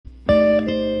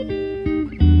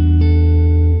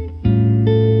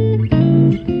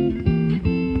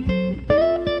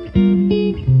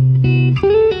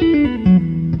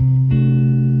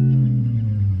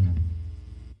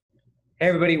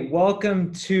everybody.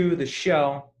 Welcome to the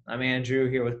show. I'm Andrew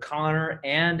here with Connor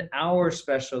and our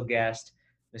special guest,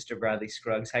 Mr. Bradley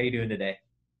Scruggs. How you doing today?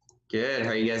 Good.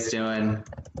 How are you guys doing?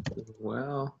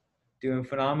 Well, Doing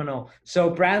phenomenal. So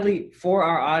Bradley, for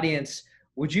our audience,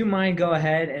 would you mind go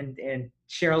ahead and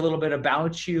share a little bit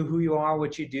about you, who you are,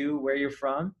 what you do, where you're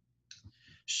from?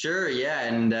 Sure, yeah,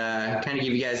 and kind of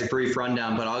give you guys a brief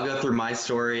rundown, but I'll go through my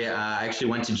story. I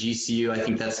actually went to GCU. I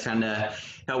think that's kind of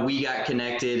how we got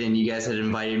connected, and you guys had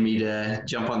invited me to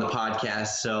jump on the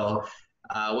podcast. So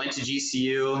went to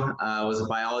GCU, was a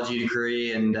biology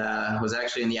degree, and was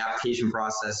actually in the application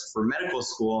process for medical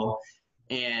school.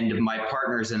 And my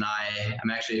partners and I'm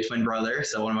actually a twin brother,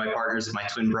 so one of my partners is my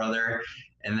twin brother,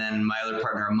 and then my other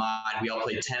partner, Ahmad, we all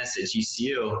played tennis at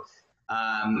GCU.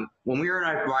 When we were in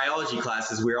our biology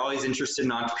classes, we were always interested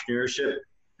in entrepreneurship,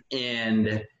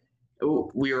 and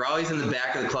we were always in the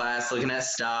back of the class looking at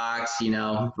stocks,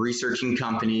 researching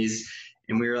companies.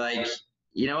 And we were like,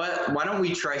 you know what, why don't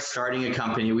we try starting a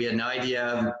company? We had no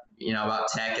idea, about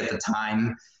tech at the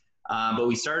time. But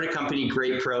we started a company,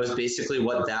 Great Pros. Basically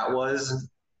what that was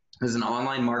an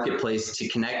online marketplace to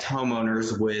connect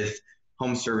homeowners with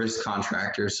home service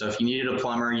contractors. So if you needed a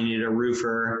plumber, you needed a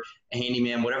roofer, a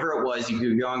handyman, whatever it was, you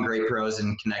could go on Great Pros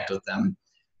and connect with them.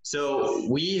 So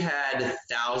we had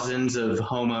thousands of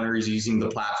homeowners using the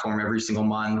platform every single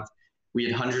month. We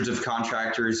had hundreds of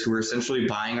contractors who were essentially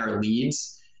buying our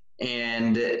leads.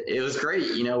 And it was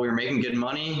great. We were making good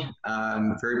money,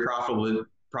 very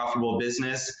profitable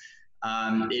business.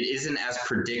 It isn't as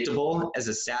predictable as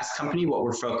a SaaS company, what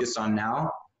we're focused on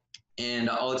now. And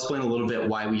I'll explain a little bit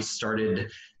why we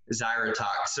started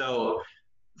ZyraTalk. So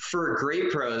for Great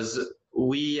Pros,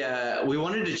 we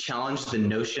wanted to challenge the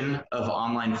notion of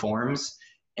online forums,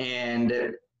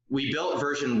 and we built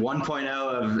version 1.0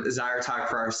 of ZyraTalk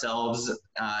for ourselves.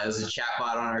 It was a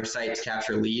chatbot on our site to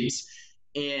capture leads.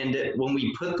 And when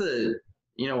we put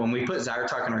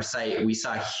ZyraTalk on our site, we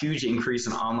saw a huge increase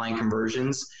in online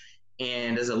conversions.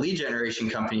 And as a lead generation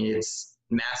company, it's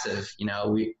massive.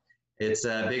 It's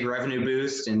a big revenue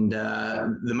boost. And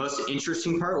the most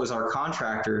interesting part was our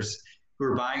contractors who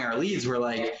were buying our leads were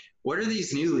like, what are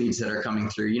these new leads that are coming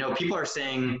through? People are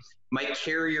saying my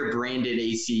carrier branded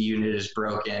AC unit is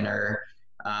broken, or,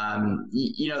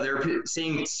 they're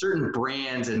saying certain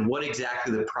brands and what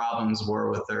exactly the problems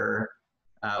were with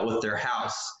their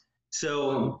house.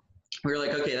 So we were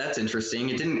like, okay, that's interesting.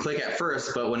 It didn't click at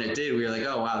first, but when it did, we were like,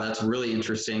 oh, wow, that's really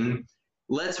interesting.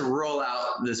 Let's roll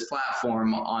out this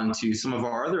platform onto some of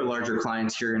our other larger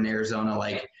clients here in Arizona,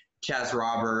 like Chaz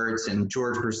Roberts and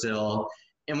George Brazil.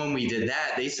 And when we did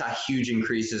that, they saw huge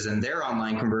increases in their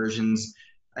online conversions.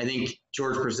 I think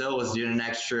George Brazil was doing an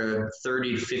extra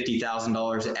 $30,000 to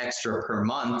 $50,000 extra per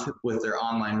month with their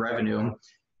online revenue.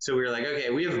 So we were like, okay,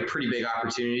 we have a pretty big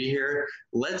opportunity here.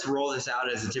 Let's roll this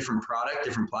out as a different product,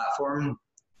 different platform,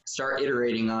 start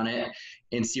iterating on it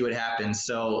and see what happens.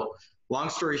 So long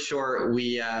story short,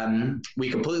 we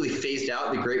completely phased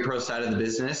out the Great Pro side of the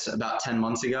business about 10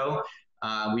 months ago.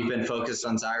 We've been focused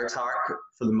on ZyraTalk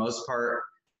for the most part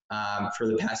for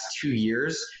the past 2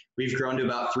 years. We've grown to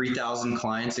about 3,000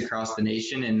 clients across the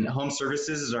nation, and home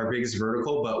services is our biggest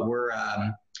vertical, but we're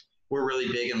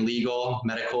really big in legal,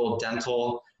 medical,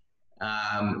 dental.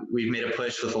 We've made a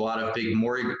push with a lot of big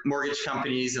mortgage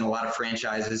companies and a lot of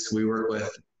franchises. We work with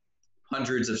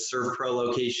hundreds of ServPro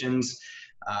locations,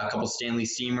 a couple Stanley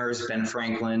Steamers, Ben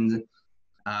Franklin,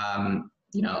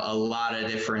 a lot of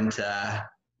different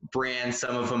brands.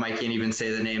 Some of them I can't even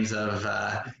say the names of,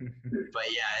 but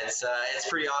yeah, it's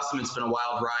pretty awesome. It's been a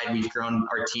wild ride. We've grown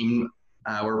our team.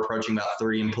 We're approaching about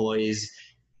 30 employees.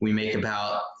 We make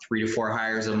about 3 to 4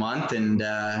 hires a month, and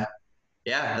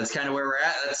yeah, that's kind of where we're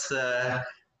at.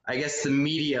 That's the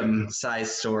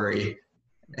medium-sized story.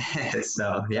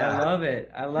 So yeah, I love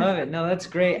it. No, that's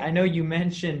great. I know you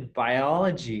mentioned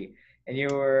biology, and you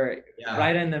were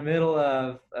right in the middle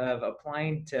of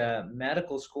applying to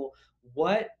medical school.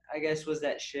 What, I guess, was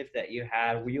that shift that you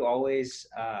had? Were you always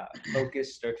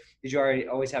focused, or did you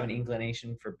always have an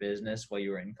inclination for business while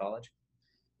you were in college?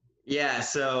 Yeah,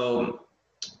 so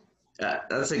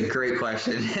that's a great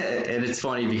question. And it's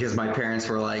funny because my parents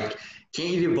were like, can't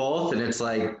you do both? And it's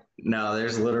like, no,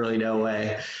 there's literally no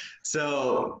way.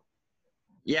 So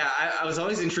yeah, I was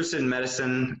always interested in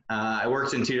medicine. I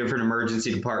worked in 2 different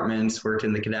emergency departments, worked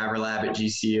in the cadaver lab at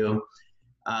GCU.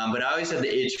 But I always had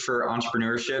the itch for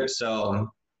entrepreneurship.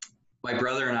 So my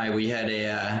brother and I, we had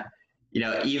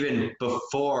even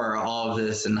before all of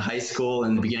this in high school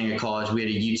and the beginning of college, we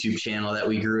had a YouTube channel that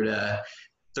we grew to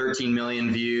 13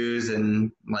 million views and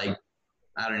I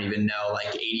don't even know,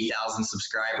 80,000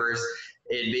 subscribers.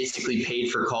 It basically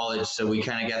paid for college. So we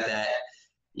kind of got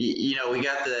we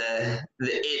got the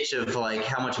itch of like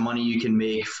how much money you can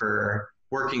make for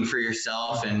working for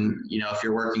yourself, and if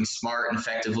you're working smart and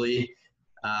effectively,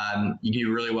 you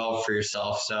do really well for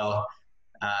yourself. So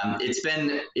it's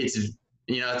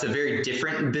a very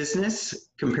different business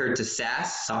compared to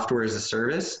SaaS, software as a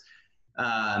service.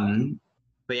 Um,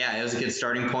 but yeah, it was a good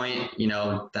starting point.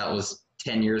 That was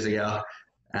 10 years ago.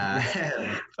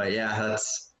 But yeah,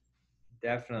 that's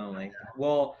Definitely.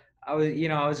 Well, I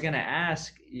was gonna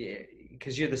ask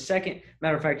because you're the second.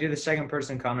 Matter of fact, you're the second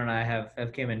person Connor and I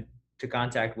have came into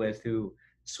contact with who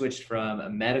switched from a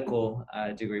medical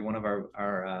degree. One of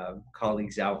our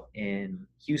colleagues out in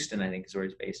Houston, I think, is where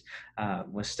he's based,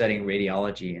 was studying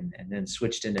radiology and then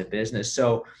switched into business.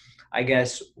 So, I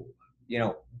guess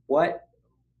what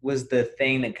was the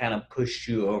thing that kind of pushed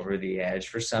you over the edge?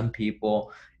 For some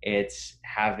people, it's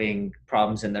having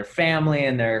problems in their family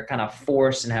and they're kind of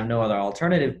forced and have no other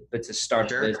alternative but to start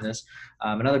the sure. business.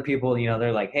 And other people,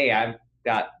 they're like, hey, I've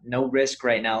got no risk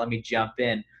right now. Let me jump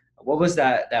in. What was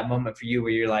that moment for you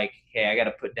where you're like, hey, I got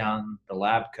to put down the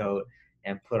lab coat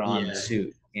and put on the Yeah.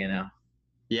 suit?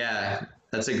 Yeah,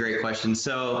 that's a great question.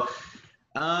 So,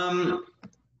 um,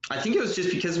 I think it was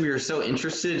just because we were so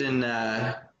interested in,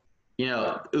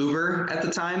 Uber at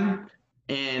the time,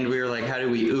 and we were like, how do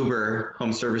we Uber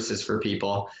home services for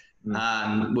people?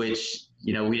 Mm. Which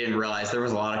we didn't realize there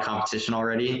was a lot of competition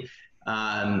already.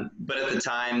 But at the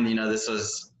time, this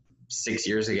was 6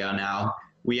 years ago now.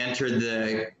 We entered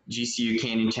the GCU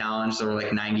Canyon Challenge. There were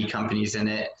like 90 companies in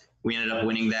it. We ended up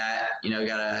winning that.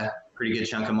 Got a pretty good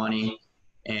chunk of money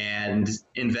and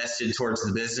invested towards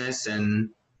the business, and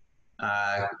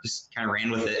just kind of ran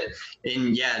with it.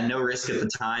 And yeah, no risk at the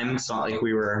time. It's not like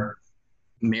we were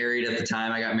married at the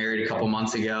time. I got married a couple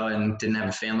months ago and didn't have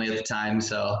a family at the time.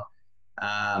 So,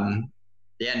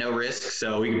 yeah, no risk.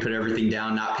 So we could put everything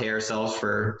down, not pay ourselves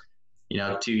for,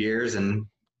 2 years and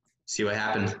see what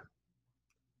happened.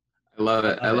 I love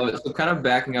it. I Love it. love it. So kind of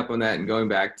backing up on that and going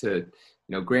back to,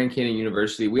 Grand Canyon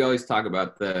University, we always talk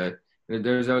about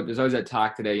there's always that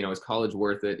talk today, is college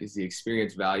worth it? Is the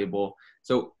experience valuable?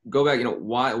 So go back,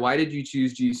 why did you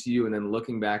choose GCU? And then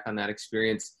looking back on that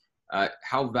experience,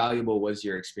 how valuable was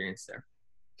your experience there?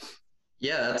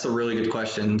 Yeah, that's a really good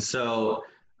question. So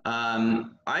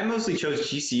I mostly chose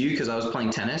GCU because I was playing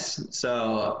tennis.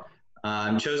 So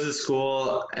chose the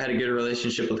school, had a good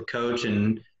relationship with the coach,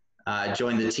 and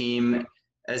joined the team.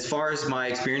 As far as my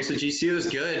experience with GCU, it was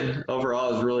good. Overall,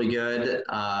 it was really good.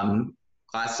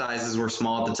 Class sizes were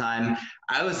small at the time.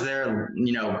 I was there,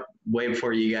 way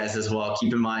before you guys as well.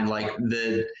 Keep in mind, like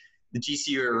the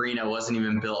GCU arena wasn't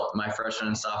even built my freshman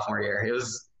and sophomore year. It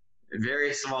was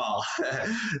very small.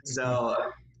 So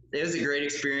it was a great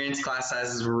experience. Class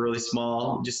sizes were really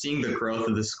small. Just seeing the growth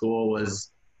of the school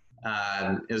was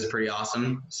it was pretty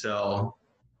awesome. So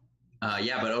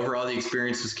yeah, but overall the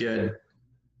experience was good.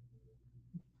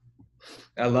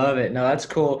 I love it. No, that's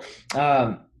cool.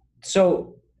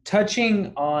 So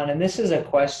touching on, and this is a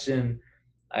question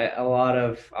a lot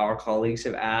of our colleagues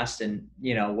have asked, and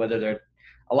whether they're,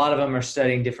 a lot of them are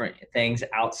studying different things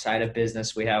outside of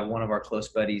business. We have one of our close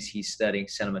buddies; he's studying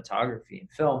cinematography and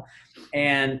film,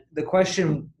 and the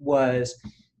question was,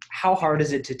 how hard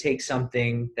is it to take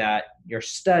something that you're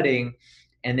studying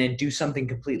and then do something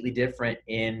completely different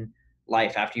in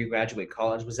life after you graduate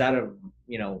college? Was that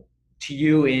to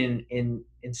you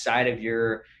inside of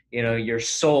your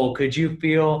soul, could you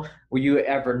feel, were you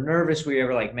ever nervous, were you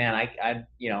ever like, man,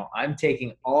 I'm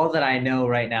taking all that I know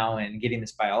right now and getting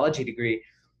this biology degree,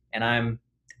 and I'm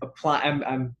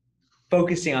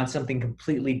focusing on something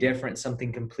completely different,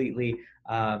 something completely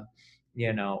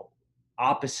you know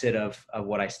opposite of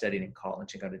what I studied in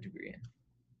college and got a degree in?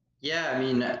 Yeah, I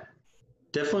mean,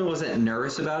 definitely wasn't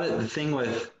nervous about it. The thing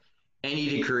with any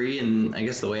degree, and I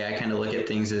guess the way I kind of look at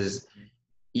things is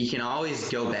you can always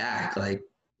go back. Like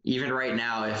even right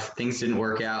now, if things didn't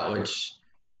work out, which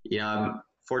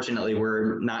fortunately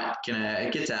we're not gonna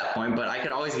get to that point, but I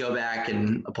could always go back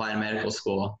and apply to medical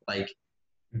school. Like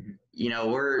Mhm.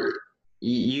 we're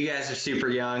you guys are super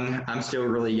young. I'm still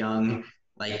really young.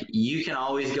 Like you can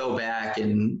always go back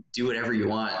and do whatever you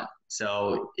want.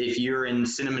 So if you're in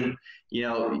cinema,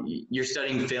 you're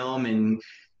studying film and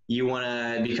you want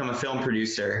to become a film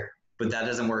producer, but that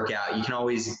doesn't work out. You can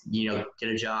always, get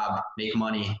a job, make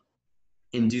money,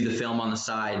 and do the film on the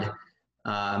side.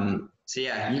 So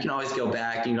yeah, you can always go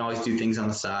back. You can always do things on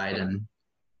the side, and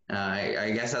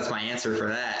I guess that's my answer for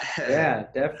that. Yeah,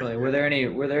 definitely. Were there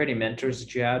any mentors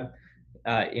that you had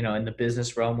in the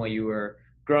business realm while you were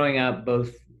growing up,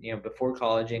 both before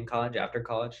college, in college, after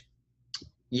college?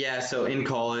 Yeah, so in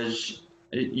college,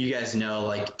 you guys know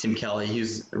like Tim Kelly, he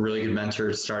was a really good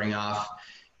mentor starting off.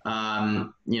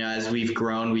 As we've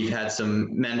grown, we've had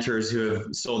some mentors who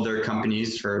have sold their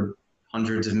companies for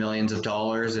hundreds of millions of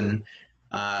dollars, and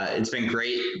it's been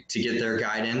great to get their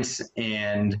guidance.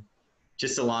 And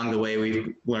just along the way,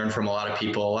 we've learned from a lot of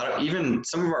people, even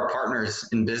some of our partners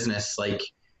in business. Like,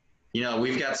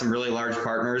 we've got some really large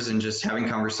partners, and just having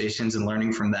conversations and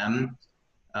learning from them.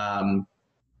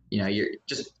 You're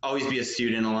just always be a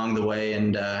student along the way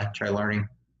and try learning.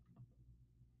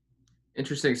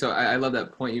 Interesting. So I love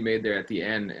that point you made there at the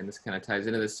end, and this kind of ties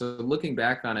into this. So looking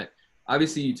back on it,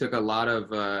 obviously you took a lot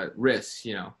of risks,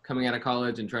 coming out of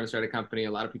college and trying to start a company.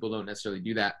 A lot of people don't necessarily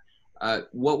do that.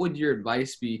 What would your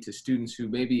advice be to students who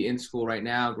may be in school right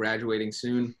now, graduating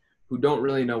soon, who don't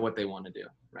really know what they want to do,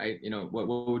 right? What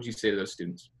would you say to those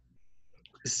students?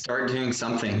 Start doing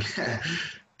something,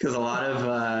 because a lot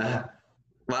of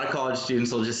college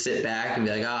students will just sit back and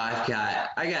be like, oh,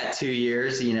 I got 2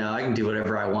 years, I can do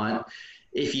whatever I want.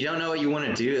 If you don't know what you want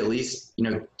to do, at least, get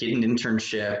an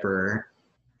internship or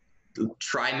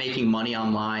try making money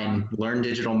online, learn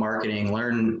digital marketing,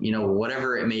 learn,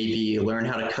 whatever it may be, learn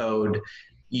how to code.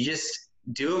 You just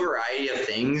do a variety of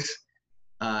things.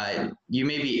 You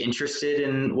may be interested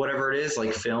in whatever it is,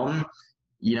 like film.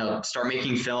 Start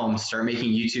making films, start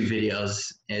making YouTube videos,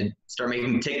 and start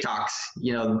making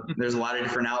TikToks. There's a lot of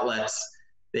different outlets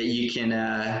that you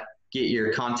can get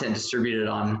your content distributed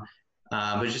on.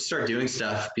 But just start doing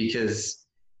stuff, because,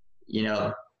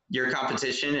 your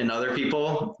competition and other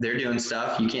people, they're doing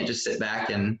stuff. You can't just sit back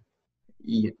and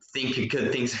you think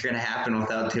good things are going to happen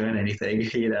without doing anything,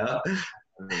 100%.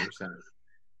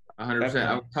 100%.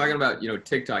 I was talking about,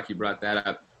 TikTok, you brought that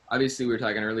up. Obviously, we were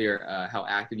talking earlier how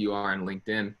active you are on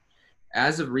LinkedIn.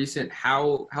 As of recent,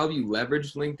 how have you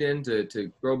leveraged LinkedIn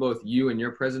to grow both you and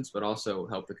your presence, but also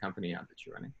help the company out that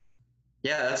you're running?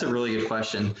 Yeah, that's a really good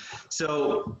question.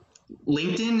 So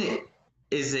LinkedIn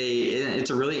it's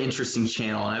a really interesting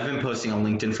channel. And I've been posting on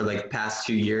LinkedIn for like the past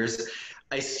 2 years.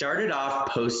 I started off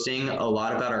posting a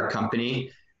lot about our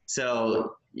company.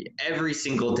 So every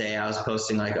single day I was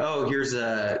posting like, oh, here's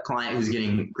a client who's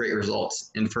getting great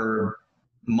results. And for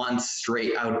months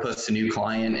straight, I would post a new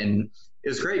client. And it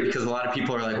was great because a lot of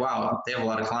people are like, wow, they have a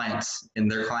lot of clients and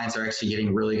their clients are actually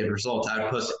getting really good results. I would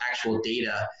post actual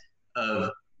data of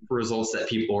results that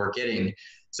people were getting.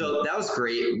 So that was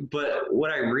great. But what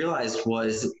I realized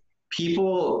was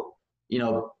people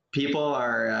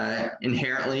are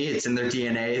inherently, it's in their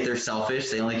DNA, they're selfish.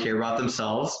 They only care about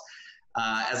themselves.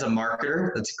 As a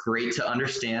marketer, that's great to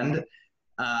understand.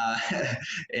 And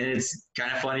it's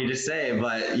kind of funny to say,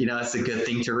 but it's a good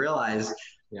thing to realize.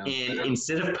 Yeah. And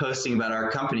instead of posting about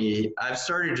our company, I've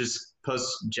started to just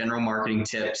post general marketing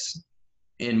tips,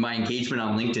 and my engagement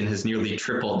on LinkedIn has nearly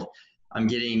tripled. I'm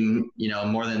getting,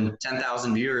 more than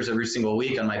 10,000 viewers every single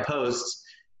week on my posts.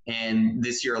 And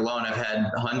this year alone, I've had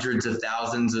hundreds of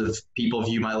thousands of people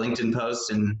view my LinkedIn posts,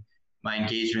 and my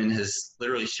engagement has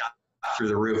literally shot through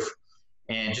the roof.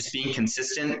 And just being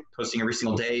consistent, posting every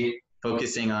single day,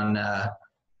 focusing on,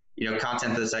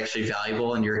 content that's actually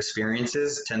valuable in your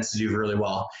experiences tends to do really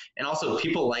well. And also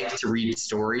people like to read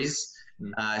stories.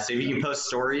 So if you can post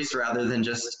stories rather than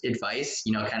just advice,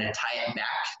 kind of tie it back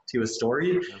to a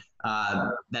story,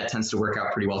 that tends to work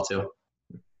out pretty well too.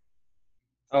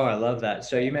 Oh, I love that.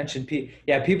 So you mentioned,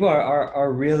 people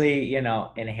are really,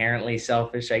 inherently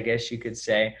selfish, I guess you could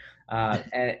say.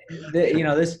 And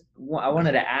I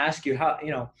wanted to ask you how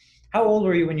old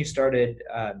were you when you started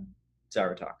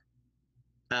Zyra Talk?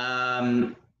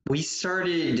 We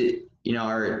started,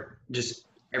 just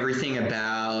everything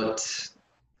about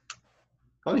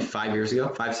probably 5 years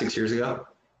ago, 6 years ago.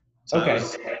 So okay. I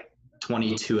was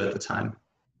 22 at the time.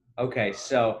 Okay.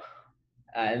 So,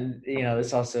 and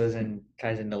this also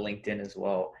ties into LinkedIn as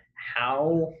well.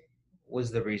 How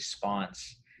was the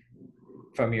response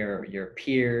from your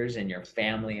peers and your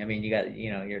family? I mean, you got,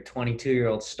 your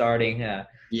 22-year-old starting a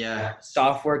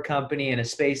software company in a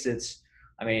space that's,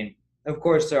 of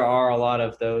course there are a lot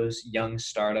of those young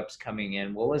startups coming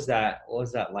in. What was that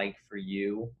like for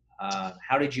you?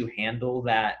 How did you handle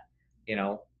that?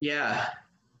 Yeah,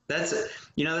 that's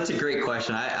a great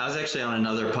question. I was actually on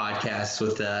another podcast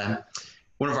with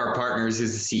one of our partners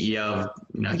who's the CEO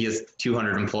of, he has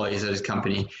 200 employees at his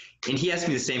company. And he asked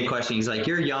me the same question. He's like,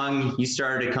 you're young, you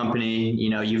started a company,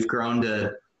 you've grown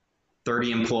to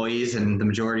 30 employees and the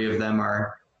majority of them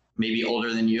are maybe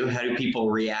older than you. How do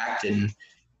people react and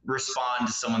respond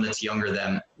to someone that's younger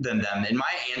than them? And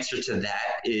my answer to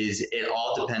that is it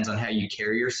all depends on how you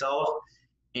carry yourself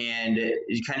and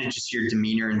it kind of just your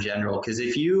demeanor in general. Because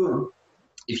if you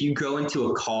go into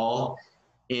a call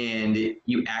and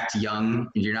you act young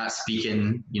and you're not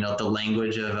speaking, the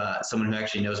language of someone who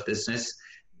actually knows business,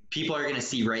 people are going to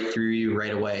see right through you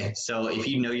right away. So if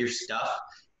you know your stuff,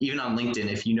 even on LinkedIn,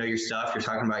 if you know your stuff, you're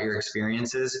talking about your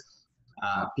experiences,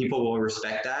 people will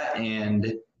respect that.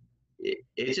 And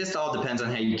it just all depends on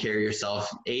how you carry yourself.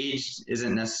 Age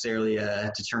isn't necessarily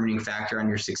a determining factor on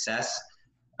your success.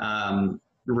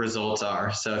 Results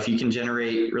are. So if you can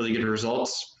generate really good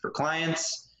results for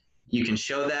clients, you can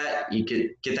show that, you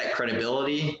could get that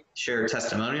credibility, share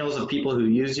testimonials of people who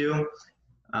use you.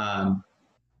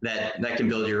 That can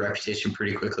build your reputation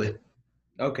pretty quickly.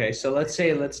 Okay, so let's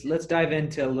dive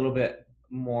into a little bit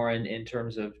more in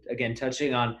terms of, again,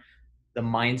 touching on the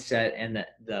mindset and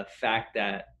the fact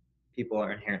that people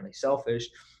are inherently selfish.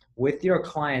 With your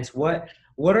clients, what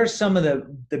are some of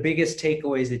the biggest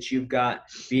takeaways that you've got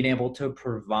being able to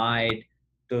provide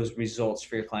those results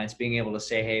for your clients, being able to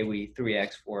say, hey, we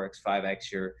 3x, 4x,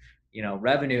 5x your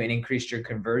revenue and increased your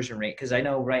conversion rate? Because I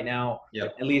know right now,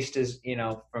 Yep. at least as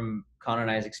from Connor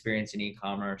and I's experience in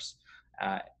e-commerce,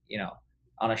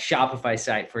 on a Shopify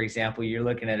site, for example, you're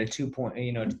looking at a 2 to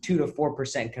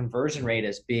 4% conversion rate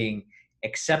as being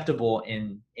acceptable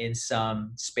in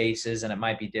some spaces, and it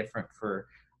might be different for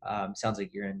sounds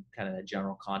like you're in kind of the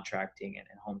general contracting and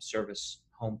home service,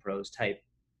 home pros type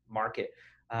market.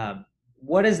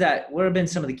 What have been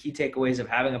some of the key takeaways of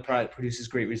having a product produces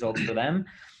great results for them,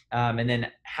 and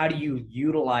then how do you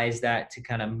utilize that to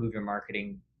kind of move your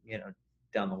marketing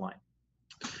down the line?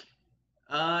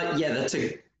 Yeah,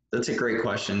 that's a great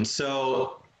question.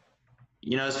 So,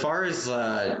 as far as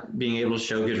being able to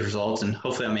show good results, and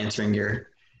hopefully I'm answering your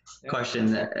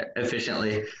question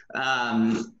efficiently.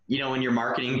 When you're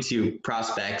marketing to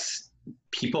prospects,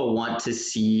 people want to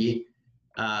see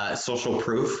social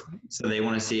proof. So they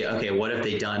want to see, okay, what have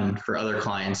they done for other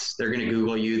clients? They're going to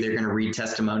Google you. They're going to read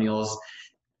testimonials.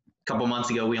 A couple months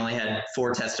ago, we only had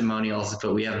 4 testimonials,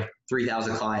 but we have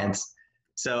 3,000 clients.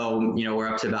 So, we're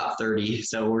up to about 30.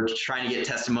 So we're trying to get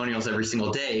testimonials every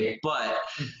single day, but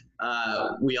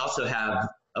we also have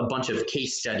a bunch of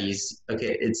case studies.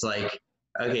 Okay, it's like,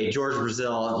 okay, George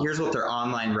Brazil, here's what their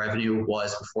online revenue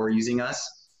was before using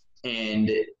us. And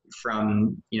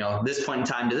from, this point in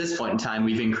time to this point in time,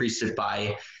 we've increased it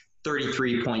by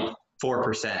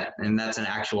 33.4%. And that's an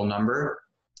actual number.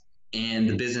 And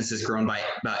the business has grown by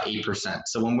about 8%.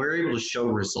 So when we're able to show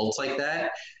results like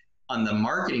that, on the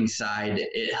marketing side,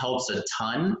 it helps a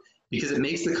ton because it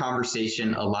makes the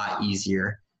conversation a lot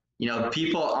easier.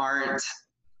 People aren't,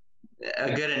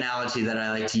 a good analogy that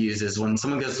I like to use is when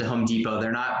someone goes to Home Depot,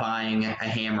 they're not buying a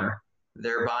hammer.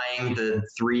 They're buying the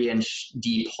 3-inch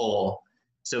deep hole.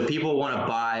 So people want to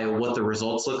buy what the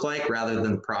results look like rather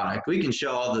than the product. We can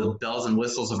show all the bells and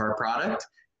whistles of our product,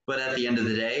 but at the end of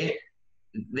the day,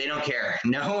 they don't care.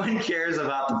 No one cares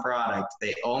about the product.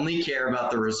 They only care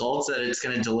about the results that it's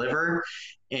going to deliver.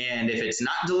 And if it's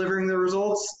not delivering the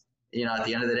results, at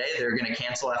the end of the day, they're going to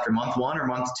cancel after month 1 or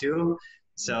month 2.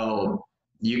 So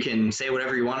you can say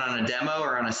whatever you want on a demo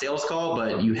or on a sales call,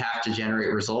 but you have to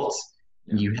generate results.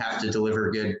 You have to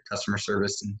deliver good customer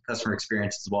service and customer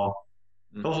experience as well.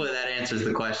 Mm-hmm. Hopefully that answers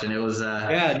the question. It was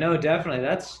yeah, no, definitely.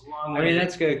 That's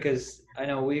good because I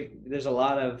know there's a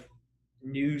lot of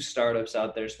new startups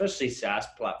out there, especially SaaS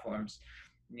platforms,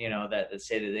 that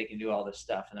say that they can do all this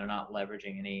stuff and they're not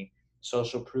leveraging any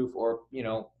social proof or,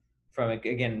 from,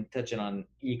 again, touching on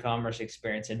e-commerce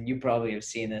experience. And you probably have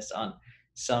seen this on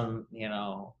some,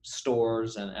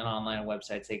 stores and online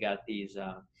websites. They got these,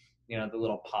 the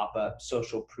little pop-up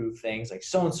social proof things like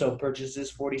so-and-so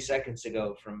purchases 40 seconds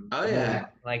ago from,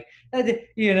 like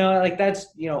that's,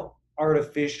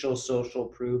 artificial social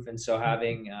proof. And so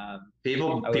having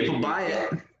people buy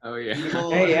it. Oh yeah.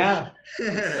 Hey, yeah.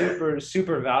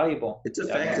 super valuable. It's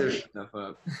effective.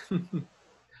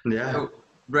 Yeah. So,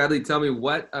 Bradley, tell me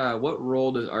what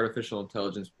role does artificial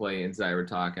intelligence play in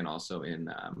ZyraTalk and also in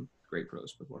Great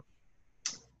Pros before?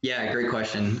 Yeah, great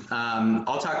question.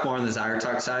 I'll talk more on the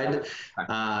ZyraTalk side.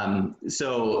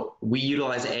 So we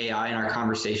utilize AI in our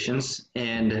conversations,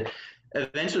 and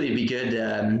eventually it'd be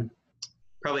good,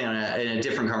 probably in a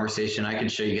different conversation, I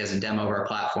could show you guys a demo of our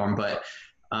platform. But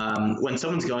when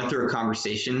someone's going through a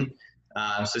conversation,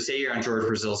 so say you're on George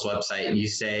Brazil's website and you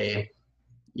say,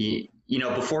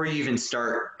 before you even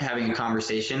start having a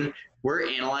conversation, we're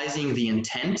analyzing the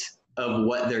intent of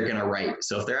what they're going to write.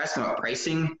 So if they're asking about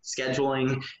pricing,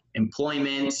 scheduling,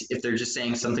 employment, if they're just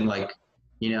saying something like,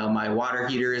 my water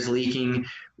heater is leaking,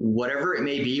 whatever it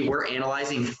may be, we're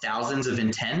analyzing thousands of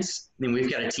intents. And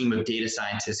we've got a team of data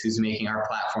scientists who's making our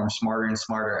platform smarter and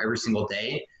smarter every single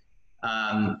day.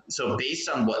 So based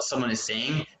on what someone is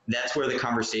saying, that's where the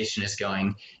conversation is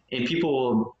going. And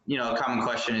people will, a common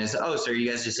question is, oh, so are you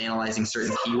guys just analyzing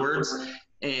certain keywords?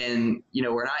 And,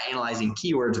 we're not analyzing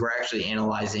keywords. We're actually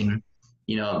analyzing,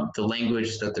 the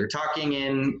language that they're talking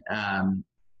in,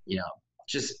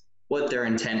 just what their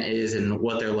intent is and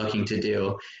what they're looking to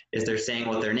do. If they're saying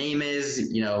what their name is,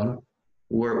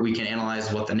 we can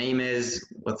analyze what the name is,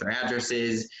 what their address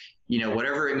is,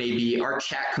 whatever it may be. Our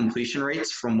chat completion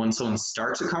rates from when someone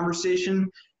starts a conversation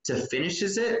to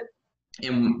finishes it,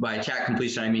 and by chat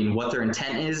completion, I mean what their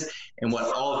intent is and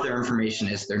what all of their information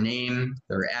is, their name,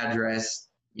 their address,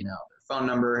 their phone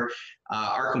number.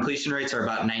 Our completion rates are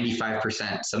about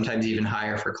 95%, sometimes even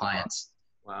higher for clients.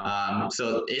 Wow.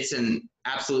 So it's an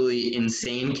absolutely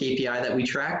insane KPI that we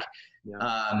track.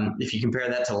 Yeah. If you compare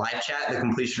that to live chat, the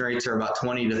completion rates are about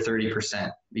 20 to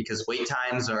 30% because wait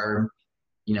times are,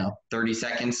 30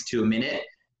 seconds to a minute.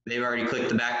 They've already clicked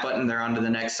the back button. They're on to the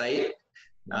next site.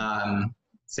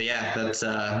 So yeah,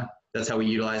 that's how we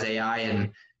utilize AI,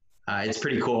 and it's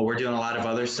pretty cool. We're doing a lot of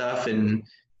other stuff, and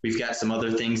we've got some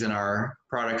other things in our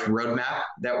product roadmap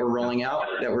that we're rolling out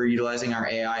that we're utilizing our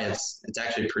AI. It's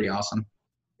actually pretty awesome.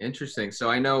 Interesting. So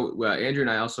I know Andrew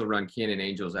and I also run Canon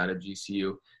Angels out of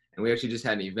GCU, and we actually just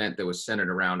had an event that was centered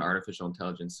around artificial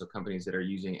intelligence. So companies that are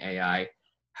using AI.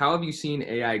 How have you seen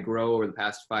AI grow over the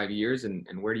past 5 years, and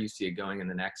where do you see it going in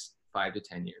the next 5 to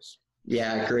 10 years?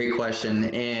 Yeah, great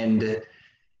question. And,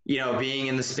 being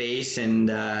in the space and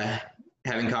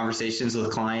having conversations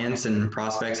with clients and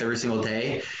prospects every single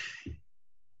day,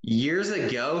 years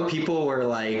ago, people were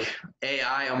like,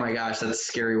 AI, oh my gosh, that's a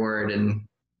scary word. And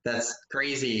that's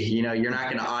crazy. You're not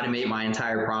going to automate my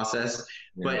entire process.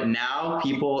 Yeah. But now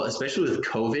people, especially with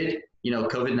COVID,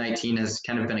 COVID-19 has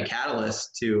kind of been a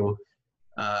catalyst to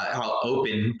how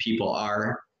open people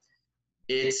are.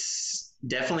 It's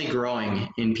definitely growing,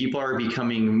 and people are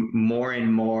becoming more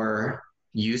and more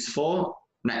useful.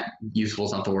 Not useful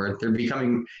is not the word. They're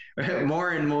becoming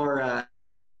more and more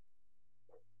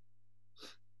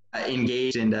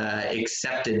engaged and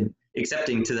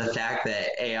accepting to the fact that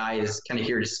AI is kind of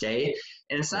here to stay.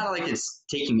 And it's not like it's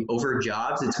taking over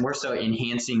jobs. It's more so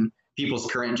enhancing people's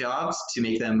current jobs to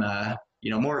make them,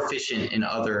 more efficient in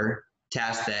other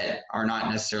tasks that are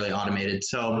not necessarily automated.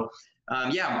 So,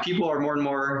 people are more and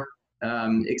more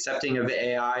accepting of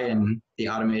AI and the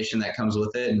automation that comes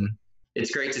with it. And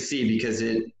it's great to see because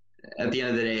at the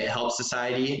end of the day, it helps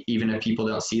society, even if people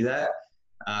don't see that.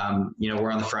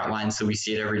 We're on the front line, so we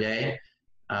see it every day.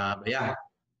 But yeah.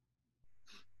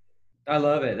 I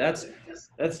love it. That's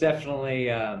definitely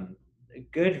a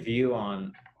good view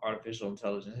on artificial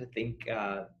intelligence. I think,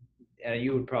 and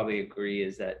you would probably agree,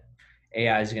 is that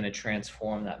AI is going to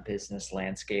transform that business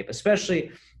landscape,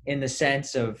 especially in the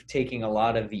sense of taking a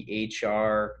lot of the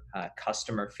HR,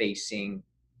 customer-facing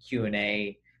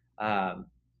Q&A,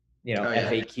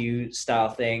 FAQ style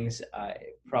things.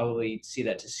 Probably see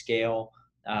that to scale,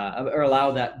 or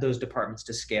allow those departments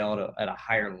to scale at a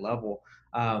higher level.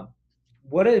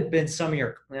 What have been some of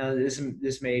your,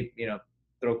 this may,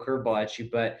 throw a curveball at you,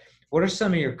 but what are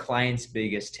some of your clients'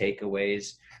 biggest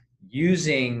takeaways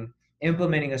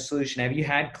implementing a solution? Have you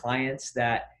had clients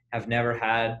that have never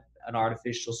had an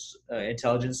artificial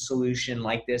intelligence solution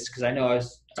like this? Because I know I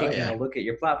was taking a look at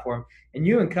your platform, and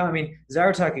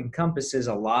Zyrotalk encompasses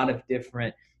a lot of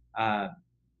different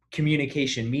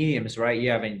communication mediums, right?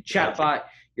 You're having chatbot,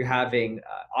 you're having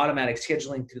automatic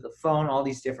scheduling through the phone, all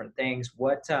these different things.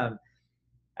 What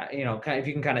if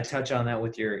you can kind of touch on that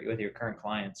with your current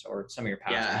clients or some of your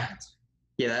past clients.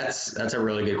 Yeah, that's a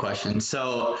really good question.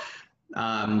 So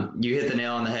you hit the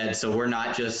nail on the head. So we're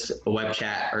not just a web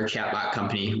chat or chatbot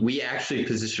company. We actually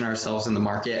position ourselves in the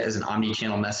market as an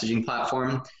omni-channel messaging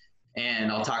platform.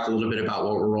 And I'll talk a little bit about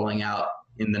what we're rolling out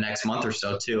in the next month or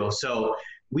so too. So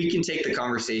we can take the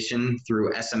conversation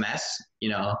through SMS.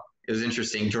 It was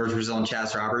interesting. George Brazil and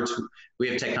Chaz Roberts, we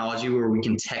have technology where we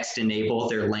can text enable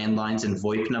their landlines and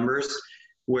VoIP numbers,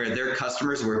 where their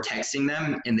customers were texting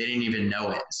them and they didn't even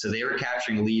know it. So they were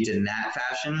capturing leads in that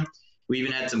fashion. We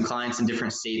even had some clients in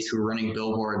different states who were running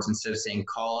billboards. Instead of saying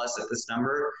call us at this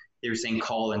number, they were saying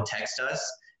call and text us.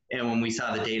 And when we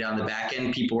saw the data on the back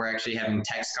end, people were actually having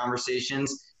text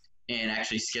conversations and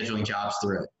actually scheduling jobs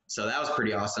through it. So that was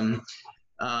pretty awesome.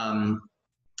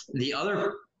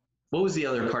 What was the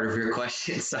other part of your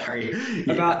question? Sorry.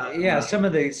 About some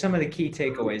of the key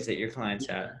takeaways that your clients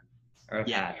had or have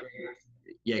had.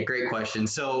 Yeah, great question.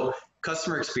 So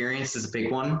customer experience is a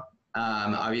big one.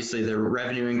 Obviously, the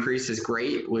revenue increase is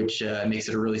great, which makes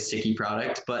it a really sticky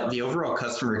product. But the overall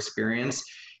customer experience,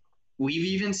 we've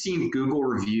even seen Google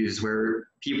reviews where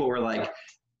people were like,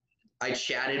 I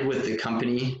chatted with the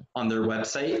company on their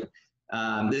website.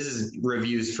 This is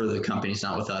reviews for the companies,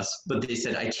 not with us. But they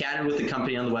said, I chatted with the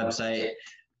company on the website.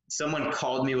 Someone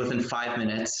called me within 5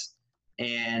 minutes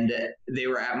and they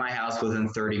were at my house within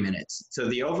 30 minutes. So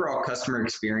the overall customer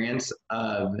experience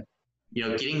of,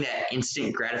 getting that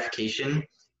instant gratification,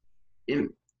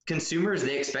 consumers,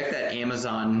 they expect that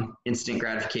Amazon instant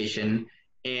gratification.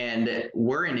 And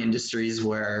we're in industries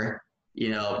where,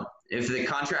 if the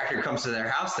contractor comes to their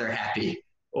house, they're happy.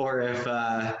 Or if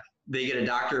they get a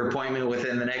doctor appointment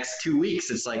within the next 2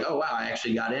 weeks, it's like, oh, wow, I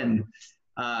actually got in.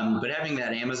 But having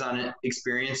that Amazon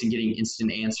experience and getting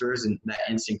instant answers and that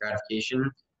instant gratification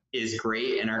is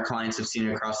great. And our clients have seen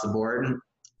it across the board.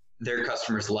 Their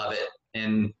customers love it.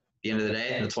 And at the end of the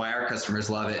day, that's why our customers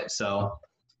love it. So,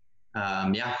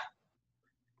 yeah.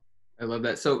 I love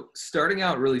that. So starting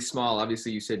out really small,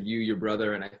 obviously you said you, your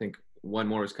brother, and I think one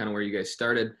more was kind of where you guys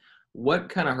started. What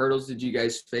kind of hurdles did you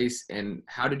guys face, and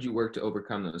how did you work to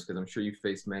overcome those? Because I'm sure you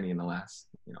faced many in the last,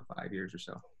 5 years or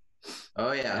so.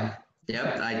 Oh, yeah.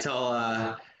 Yep. I tell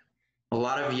a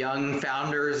lot of young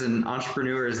founders and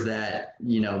entrepreneurs that,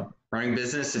 running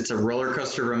business, it's a roller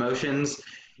coaster of emotions.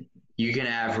 You can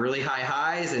have really high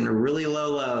highs and really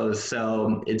low lows.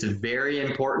 So it's very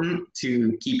important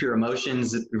to keep your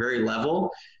emotions very level.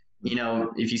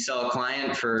 If you sell a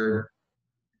client for,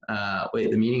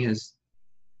 the meeting has,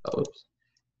 oops.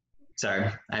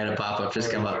 Sorry, I had a pop-up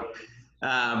just come up.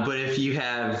 But if you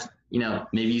have,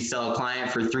 maybe you sell a client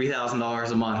for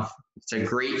 $3,000 a month, it's a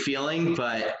great feeling,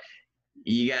 but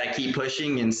you got to keep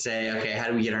pushing and say, okay, how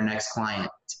do we get our next client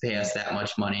to pay us that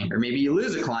much money? Or maybe you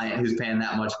lose a client who's paying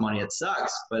that much money. It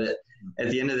sucks. But at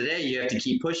the end of the day, you have to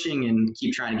keep pushing and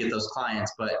keep trying to get those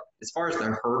clients. But as far as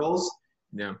the hurdles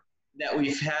that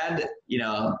we've had,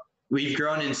 we've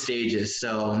grown in stages.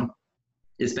 So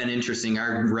it's been interesting.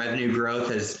 Our revenue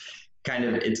growth has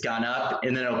it's gone up,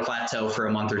 and then it'll plateau for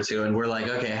a month or two. And we're like,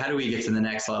 okay, how do we get to the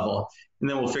next level? And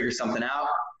then we'll figure something out.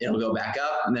 It'll go back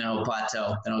up, and then it'll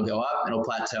plateau. Then it'll go up, and it'll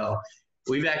plateau.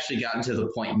 We've actually gotten to the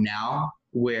point now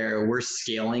where we're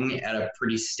scaling at a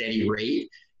pretty steady rate.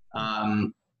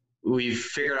 We've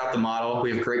figured out the model.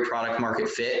 We have great product market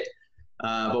fit,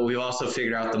 but we've also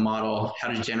figured out the model, how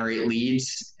to generate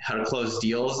leads, how to close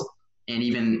deals, and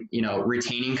even,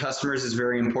 retaining customers is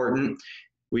very important.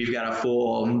 We've got a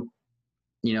full,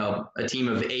 a team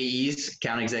of AEs,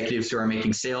 account executives who are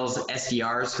making sales,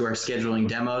 SDRs who are scheduling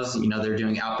demos. They're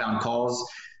doing outbound calls.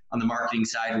 On the marketing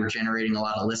side, we're generating a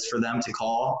lot of lists for them to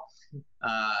call.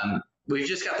 We've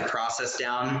just got the process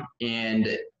down.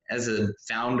 And as a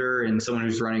founder and someone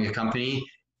who's running a company,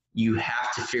 you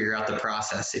have to figure out the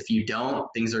process. If you don't,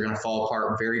 things are going to fall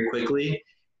apart very quickly,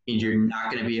 and you're not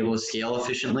going to be able to scale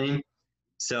efficiently.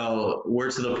 So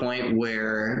we're to the point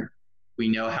where we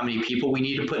know how many people we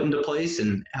need to put into place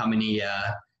and how many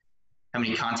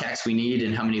contacts we need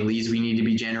and how many leads we need to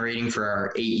be generating for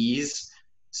our AEs.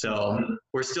 So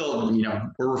we're still,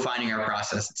 we're refining our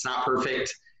process. It's not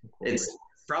perfect. It's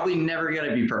probably never going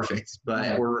to be perfect,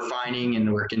 but we're refining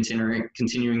and we're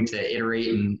continuing to iterate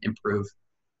and improve.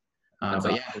 But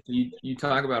awesome. Yeah. So you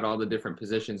talk about all the different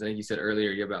positions. I think you said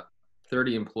earlier you have about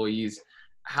 30 employees.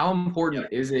 How important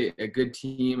is a good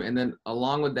team? And then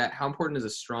along with that, how important is a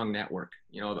strong network,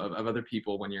 of other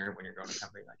people when you're growing a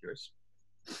company like yours?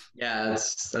 Yeah,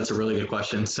 that's a really good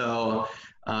question. So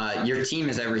your team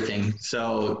is everything.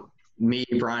 So me,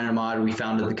 Brian, and Ahmad, we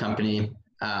founded the company.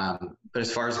 But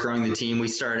as far as growing the team, we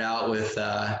started out with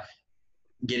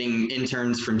getting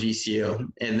interns from GCU.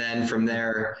 And then from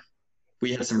there,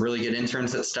 we had some really good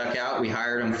interns that stuck out. We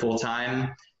hired them full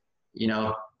time,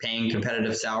 paying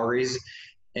competitive salaries.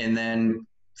 And then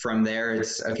from there,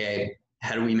 it's, okay,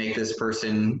 how do we make this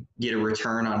person get a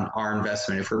return on our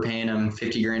investment? If we're paying them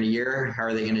 50 grand a year, how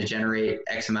are they going to generate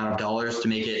X amount of dollars to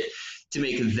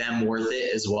make them worth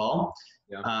it as well?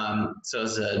 Yeah. So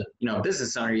as a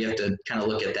business owner, you have to kind of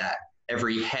look at that.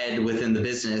 Every head within the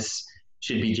business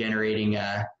should be generating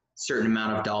a certain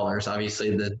amount of dollars.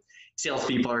 Obviously, the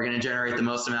salespeople are going to generate the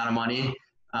most amount of money,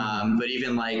 but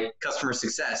even like customer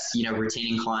success,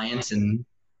 retaining clients and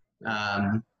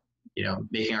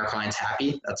making our clients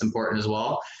happy, that's important as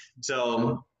well.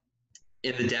 So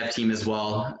in the dev team as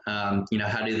well, how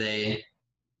do they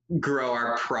grow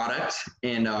our product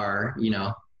and our,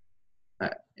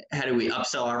 how do we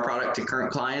upsell our product to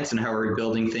current clients, and how are we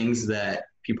building things that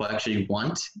people actually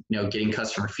want, getting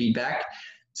customer feedback.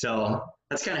 So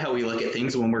that's kind of how we look at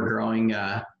things when we're growing.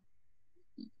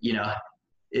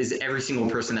 Is every single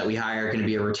person that we hire going to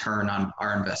be a return on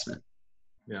our investment?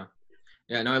 Yeah.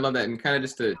 Yeah, no, I love that. And kind of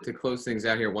just to close things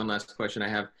out here, one last question I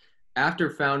have. After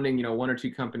founding, one or two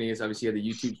companies, obviously you had the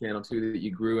YouTube channel too that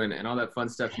you grew and all that fun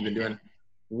stuff you've been doing.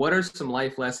 What are some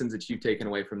life lessons that you've taken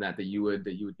away from that you would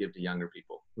give to younger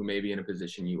people who may be in a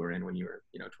position you were in when you were,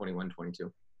 21,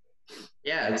 22?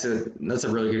 Yeah, that's a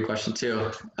really good question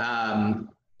too.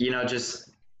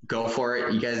 Just go for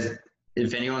it. You guys,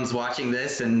 if anyone's watching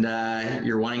this and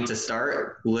you're wanting to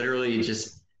start, literally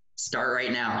just start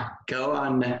right now. Go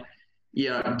on,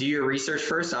 do your research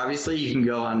first. Obviously, you can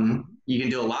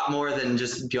do a lot more than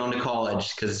just going to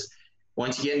college, because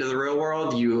once you get into the real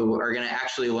world, you are going to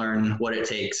actually learn what it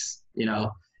takes.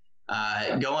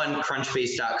 Go on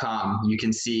crunchbase.com. You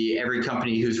can see every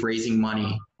company who's raising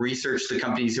money. Research the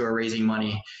companies who are raising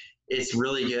money. It's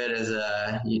really good as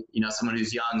someone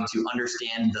who's young to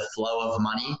understand the flow of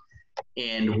money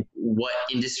and what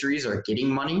industries are getting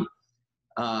money.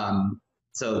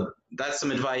 So that's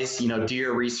some advice. Do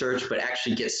your research, but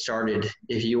actually get started.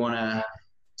 If you want to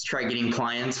try getting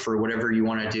clients for whatever you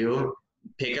want to do,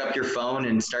 pick up your phone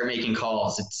and start making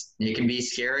calls. It can be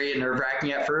scary and nerve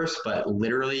wracking at first, but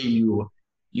literally you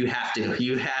have to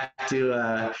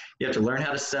learn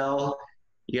how to sell.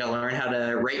 You got to learn how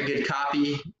to write good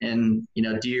copy, and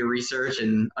do your research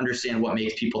and understand what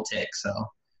makes people tick. So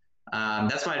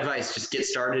that's my advice. Just get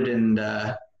started and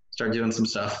start doing some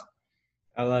stuff.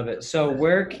 I love it. So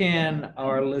where can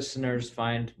our listeners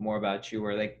find more about you,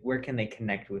 or where can they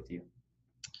connect with you?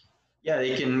 Yeah,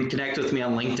 they can connect with me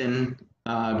on LinkedIn.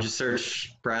 Just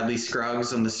search Bradley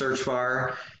Scruggs on the search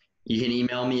bar. You can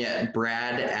email me at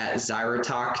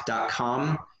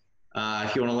brad@zyratalk.com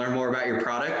if you want to learn more about your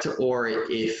product, or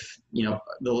if the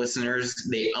listeners,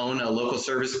 they own a local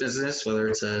service business, whether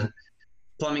it's a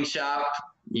plumbing shop,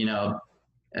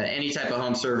 any type of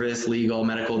home service, legal,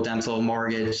 medical, dental,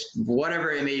 mortgage, whatever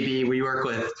it may be. We work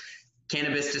with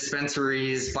cannabis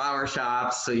dispensaries, flower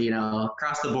shops, so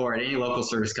across the board, any local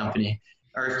service company.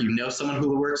 Or if you know someone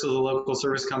who works with a local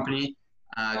service company,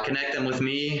 connect them with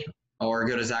me, or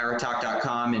go to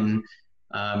zyratalk.com and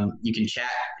you can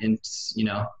chat and you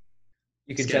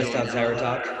can test out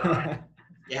Zyratalk.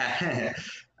 Yeah.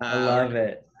 I love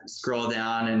it. Scroll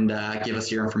down and give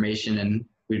us your information, and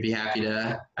we'd be happy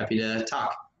to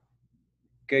talk.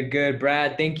 Good.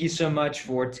 Brad, thank you so much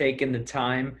for taking the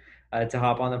time to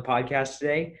hop on the podcast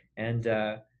today, and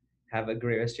have a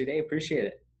great rest of your day. Appreciate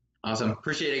it. Awesome.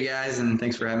 Appreciate it, guys, and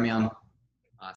thanks for having me on.